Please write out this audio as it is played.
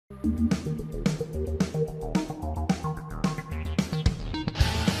Greetings,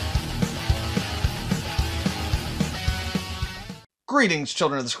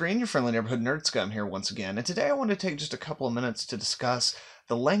 children of the screen, your friendly neighborhood nerd scum here once again, and today I want to take just a couple of minutes to discuss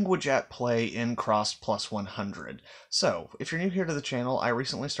the language at play in Cross Plus 100. So, if you're new here to the channel, I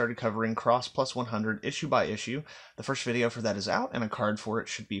recently started covering Cross Plus 100 issue by issue. The first video for that is out, and a card for it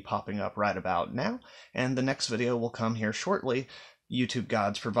should be popping up right about now, and the next video will come here shortly, YouTube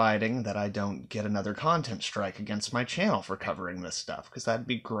gods providing that I don't get another content strike against my channel for covering this stuff, because that'd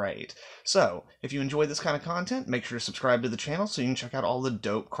be great. So, if you enjoy this kind of content, make sure to subscribe to the channel so you can check out all the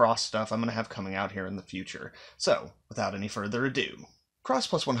dope cross stuff I'm going to have coming out here in the future. So, without any further ado. Cross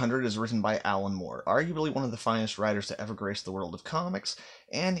Plus 100 is written by Alan Moore, arguably one of the finest writers to ever grace the world of comics,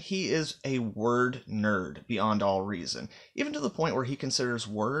 and he is a word nerd beyond all reason, even to the point where he considers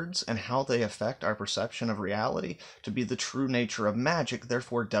words and how they affect our perception of reality to be the true nature of magic,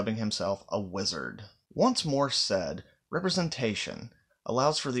 therefore dubbing himself a wizard. Once Moore said, representation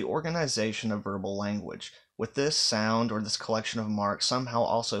allows for the organization of verbal language, with this sound or this collection of marks somehow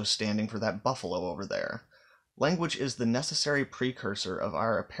also standing for that buffalo over there. Language is the necessary precursor of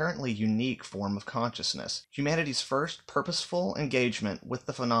our apparently unique form of consciousness, humanity's first purposeful engagement with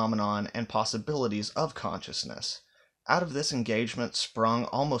the phenomenon and possibilities of consciousness. Out of this engagement sprung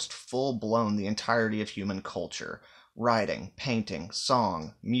almost full-blown the entirety of human culture: writing, painting,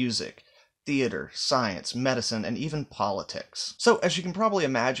 song, music, theater, science, medicine, and even politics. So, as you can probably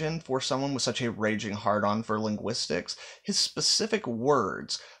imagine, for someone with such a raging hard-on for linguistics, his specific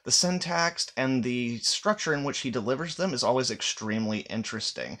words, the syntax, and the structure in which he delivers them is always extremely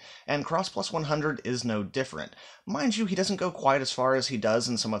interesting, and Cross Plus 100 is no different. Mind you, he doesn't go quite as far as he does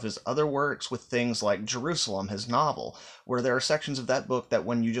in some of his other works with things like Jerusalem, his novel, where there are sections of that book that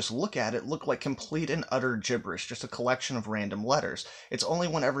when you just look at it look like complete and utter gibberish, just a collection of random letters. It's only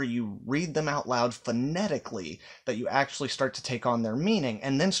whenever you read them out loud phonetically that you actually start to take on their meaning,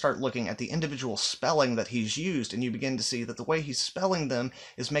 and then start looking at the individual spelling that he's used, and you begin to see that the way he's spelling them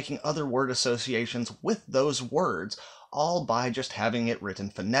is making other word associations with those words, all by just having it written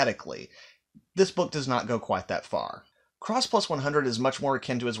phonetically. This book does not go quite that far. Cross Plus 100 is much more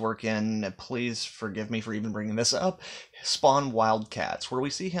akin to his work in, please forgive me for even bringing this up, Spawn Wildcats, where we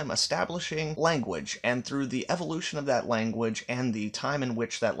see him establishing language, and through the evolution of that language and the time in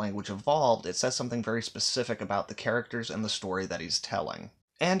which that language evolved, it says something very specific about the characters and the story that he's telling.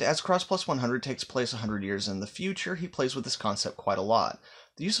 And as Cross Plus 100 takes place 100 years in the future, he plays with this concept quite a lot.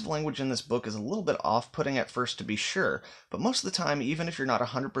 The use of language in this book is a little bit off-putting at first, to be sure, but most of the time, even if you're not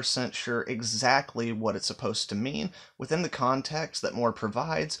 100% sure exactly what it's supposed to mean, within the context that Moore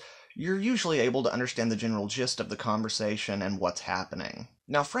provides, you're usually able to understand the general gist of the conversation and what's happening.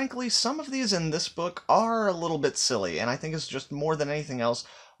 Now, frankly, some of these in this book are a little bit silly, and I think it's just more than anything else,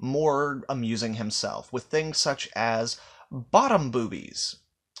 Moore amusing himself, with things such as bottom boobies,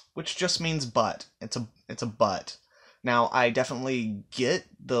 which just means butt. It's a butt. Now, I definitely get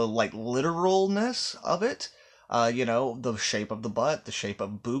the, literalness of it. The shape of the butt, the shape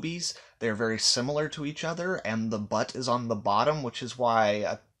of boobies, they're very similar to each other, and the butt is on the bottom, which is why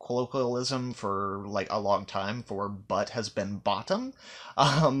a colloquialism for, a long time for butt has been bottom.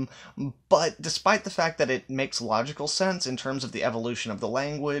 But despite the fact that it makes logical sense in terms of the evolution of the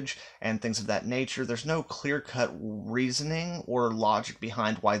language and things of that nature, there's no clear-cut reasoning or logic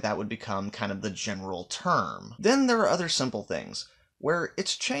behind why that would become kind of the general term. Then there are other simple things, where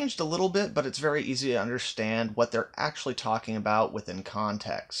it's changed a little bit, but it's very easy to understand what they're actually talking about within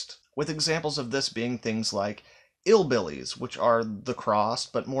context. With examples of this being things like Illbillies, which are the Cross,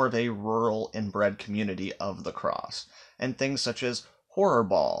 but more of a rural inbred community of the Cross, and things such as Horror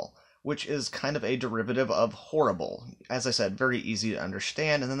Ball, which is kind of a derivative of horrible. As I said, very easy to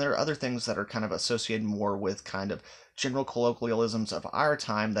understand, and then there are other things that are kind of associated more with kind of general colloquialisms of our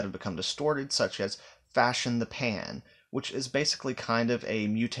time that have become distorted, such as fashion the pan, which is basically kind of a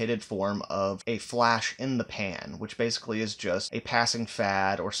mutated form of a flash in the pan, which basically is just a passing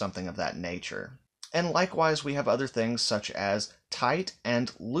fad or something of that nature. And likewise, we have other things such as tight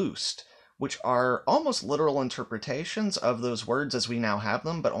and loosed, which are almost literal interpretations of those words as we now have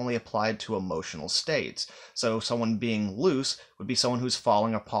them, but only applied to emotional states. So someone being loose would be someone who's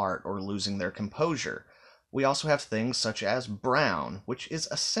falling apart or losing their composure. We also have things such as brown, which is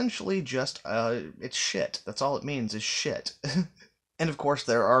essentially just, it's shit. That's all it means, is shit. And of course,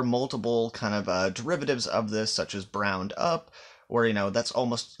 there are multiple kind of derivatives of this, such as browned up, where, that's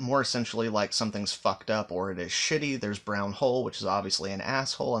almost more essentially like something's fucked up or it is shitty. There's brown hole, which is obviously an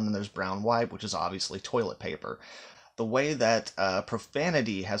asshole, and then there's brown wipe, which is obviously toilet paper. the way that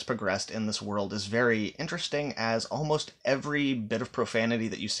profanity has progressed in this world is very interesting, as almost every bit of profanity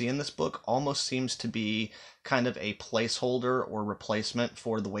that you see in this book almost seems to be kind of a placeholder or replacement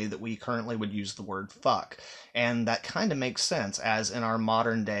for the way that we currently would use the word fuck. And that kind of makes sense, as in our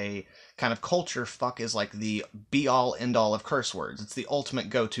modern day kind of culture, fuck is like the be-all end-all of curse words. It's the ultimate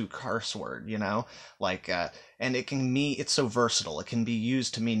go-to curse word, you know? And it can mean, it's so versatile. It can be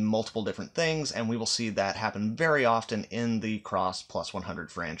used to mean multiple different things, and we will see that happen very often in the Cross Plus 100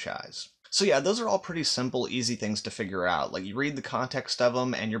 franchise. So yeah, those are all pretty simple, easy things to figure out. Like, you read the context of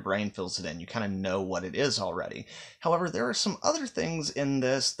them and your brain fills it in. You kind of know what it is already. However, there are some other things in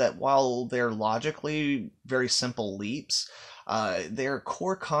this that, while they're logically very simple leaps, they're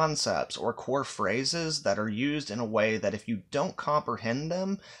core concepts or core phrases that are used in a way that if you don't comprehend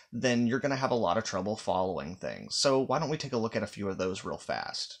them, then you're going to have a lot of trouble following things. So why don't we take a look at a few of those real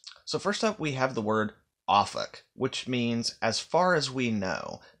fast. So first up, we have the word Offuck, which means as far as we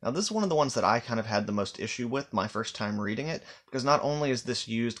know. Now, this is one of the ones that I kind of had the most issue with my first time reading it, because not only is this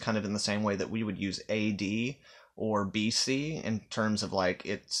used kind of in the same way that we would use AD or BC in terms of like,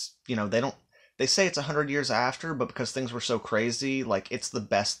 it's, you know, they say it's 100 years after, but because things were so crazy, like, it's the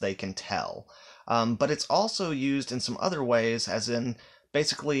best they can tell. But it's also used in some other ways, as in,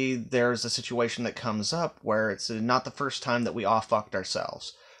 basically, there's a situation that comes up where it's not the first time that we all fucked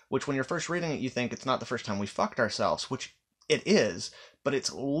ourselves. Which, when you're first reading it, you think it's not the first time we fucked ourselves, which it is, but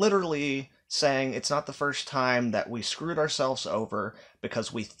it's literally saying it's not the first time that we screwed ourselves over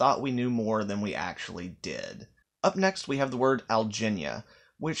because we thought we knew more than we actually did. Up next, we have the word Algenia,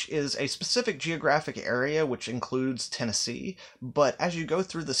 which is a specific geographic area which includes Tennessee, but as you go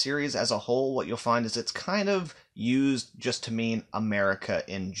through the series as a whole, what you'll find is it's kind of used just to mean America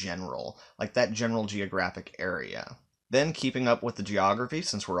in general, like that general geographic area. Then, keeping up with the geography,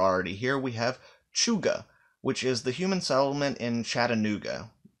 since we're already here, we have Chuga, which is the human settlement in Chattanooga.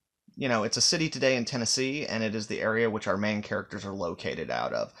 You know, it's a city today in Tennessee, and it is the area which our main characters are located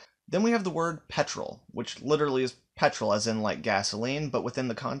out of. Then we have the word petrol, which literally is petrol as in like gasoline, but within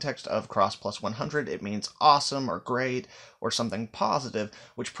the context of Cross Plus 100, it means awesome or great or something positive,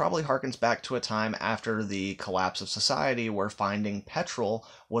 which probably harkens back to a time after the collapse of society where finding petrol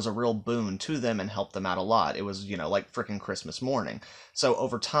was a real boon to them and helped them out a lot. It was, you know, like frickin' Christmas morning. So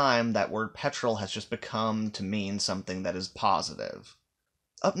over time, that word petrol has just become to mean something that is positive.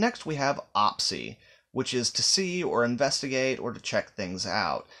 Up next, we have OPSI, which is to see or investigate or to check things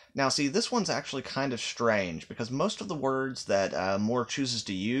out. Now, see, this one's actually kind of strange, because most of the words that Moore chooses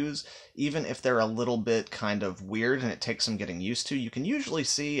to use, even if they're a little bit kind of weird and it takes some getting used to, you can usually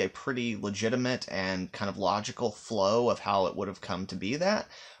see a pretty legitimate and kind of logical flow of how it would have come to be that.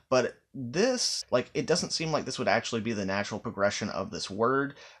 But this, like, it doesn't seem like this would actually be the natural progression of this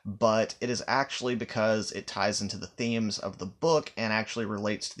word, but it is actually because it ties into the themes of the book and actually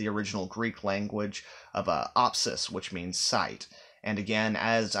relates to the original Greek language of opsis, which means sight. And again,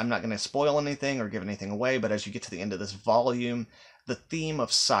 as I'm not going to spoil anything or give anything away, but as you get to the end of this volume, the theme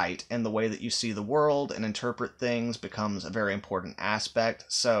of sight and the way that you see the world and interpret things becomes a very important aspect.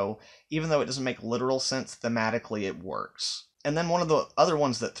 So even though it doesn't make literal sense, thematically it works. And then one of the other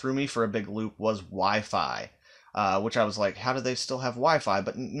ones that threw me for a big loop was Wi-Fi, which I was like, how do they still have Wi-Fi?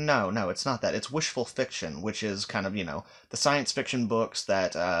 But no, it's not that. It's wishful fiction, which is kind of, you know, the science fiction books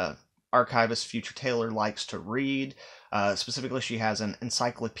that archivist Future Taylor likes to read. Specifically, she has an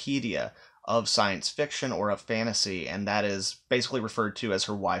encyclopedia of science fiction or of fantasy, and that is basically referred to as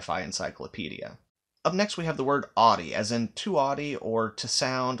her Wi-Fi encyclopedia. Up next, we have the word audi, as in to audi, or to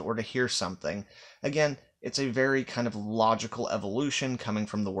sound, or to hear something. Again, it's a very kind of logical evolution coming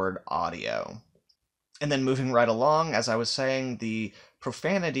from the word audio. And then moving right along, as I was saying, the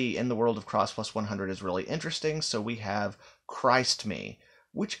profanity in the world of Cross Plus 100 is really interesting, so we have Christ me,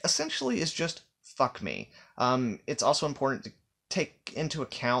 which essentially is just fuck me. It's also important to take into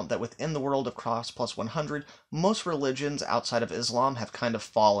account that within the world of Cross Plus 100, most religions outside of Islam have kind of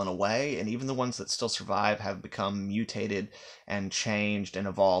fallen away, and even the ones that still survive have become mutated and changed and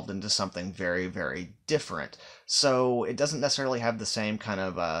evolved into something very, very different. So it doesn't necessarily have the same kind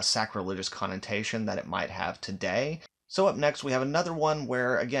of sacrilegious connotation that it might have today. So up next, we have another one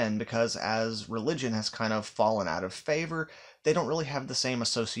where, again, because as religion has kind of fallen out of favor, they don't really have the same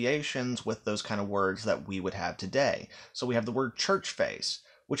associations with those kind of words that we would have today. So we have the word church face,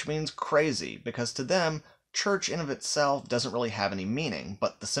 which means crazy, because to them, church in of itself doesn't really have any meaning,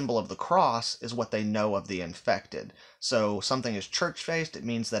 but the symbol of the cross is what they know of the infected. So something is church-faced, it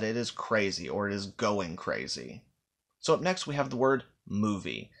means that it is crazy, or it is going crazy. So up next, we have the word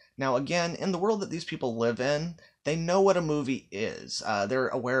movie. Now again, in the world that these people live in, they know what a movie is. They're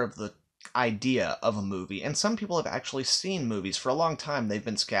aware of the idea of a movie. And some people have actually seen movies. For a long time, they've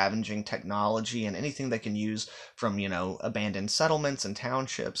been scavenging technology and anything they can use from, abandoned settlements and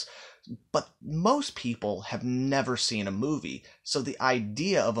townships. But most people have never seen a movie. So the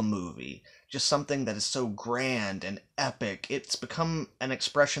idea of a movie, just something that is so grand and epic, it's become an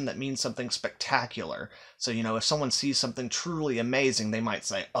expression that means something spectacular. So, if someone sees something truly amazing, they might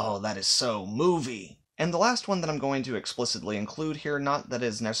say, "Oh, that is so movie." And the last one that I'm going to explicitly include here, not that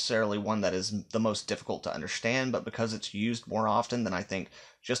is necessarily one that is the most difficult to understand, but because it's used more often than I think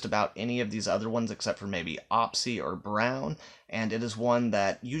just about any of these other ones except for maybe Opsy or Brown, and it is one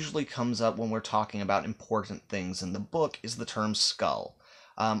that usually comes up when we're talking about important things in the book, is the term skull.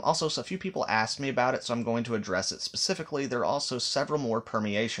 Also, so a few people asked me about it, so I'm going to address it specifically. There are also several more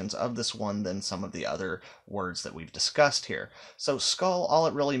permeations of this one than some of the other words that we've discussed here. So skull, all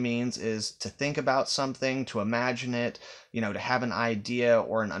it really means is to think about something, to imagine it, to have an idea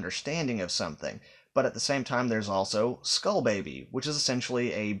or an understanding of something. But at the same time, there's also skull baby, which is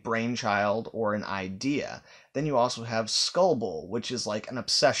essentially a brainchild or an idea. Then you also have skullbull, which is like an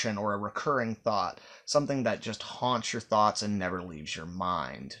obsession or a recurring thought, something that just haunts your thoughts and never leaves your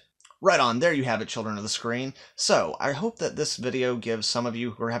mind. Right on, there you have it, children of the screen. So, I hope that this video gives some of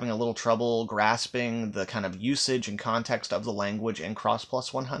you who are having a little trouble grasping the kind of usage and context of the language in Cross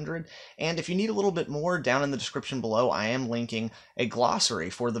Plus 100. And if you need a little bit more, down in the description below, I am linking a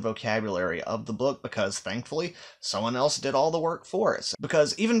glossary for the vocabulary of the book because, thankfully, someone else did all the work for us.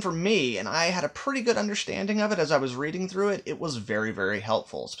 Because even for me, and I had a pretty good understanding of it as I was reading through it, it was very, very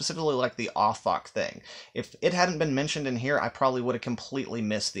helpful. Specifically like the Offok thing. If it hadn't been mentioned in here, I probably would have completely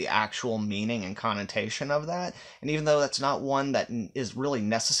missed the actual meaning and connotation of that, and even though that's not one that is really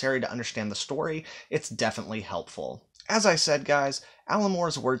necessary to understand the story, it's definitely helpful. As I said, guys, Alan Moore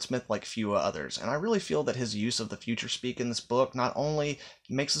is a wordsmith like few others, and I really feel that his use of the future speak in this book not only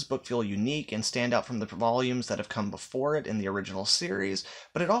makes this book feel unique and stand out from the volumes that have come before it in the original series,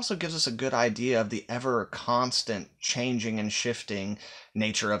 but it also gives us a good idea of the ever constant changing and shifting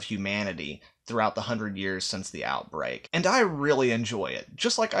nature of humanity throughout the 100 years since the outbreak. And I really enjoy it,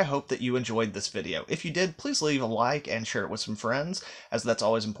 just like I hope that you enjoyed this video. If you did, please leave a like and share it with some friends, as that's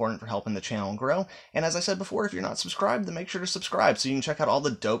always important for helping the channel grow. And as I said before, if you're not subscribed, then make sure to subscribe so you can check out all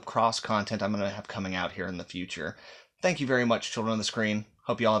the dope cross content I'm going to have coming out here in the future. Thank you very much, children on the screen.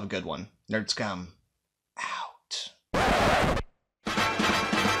 Hope you all have a good one. Nerd scum. Ow.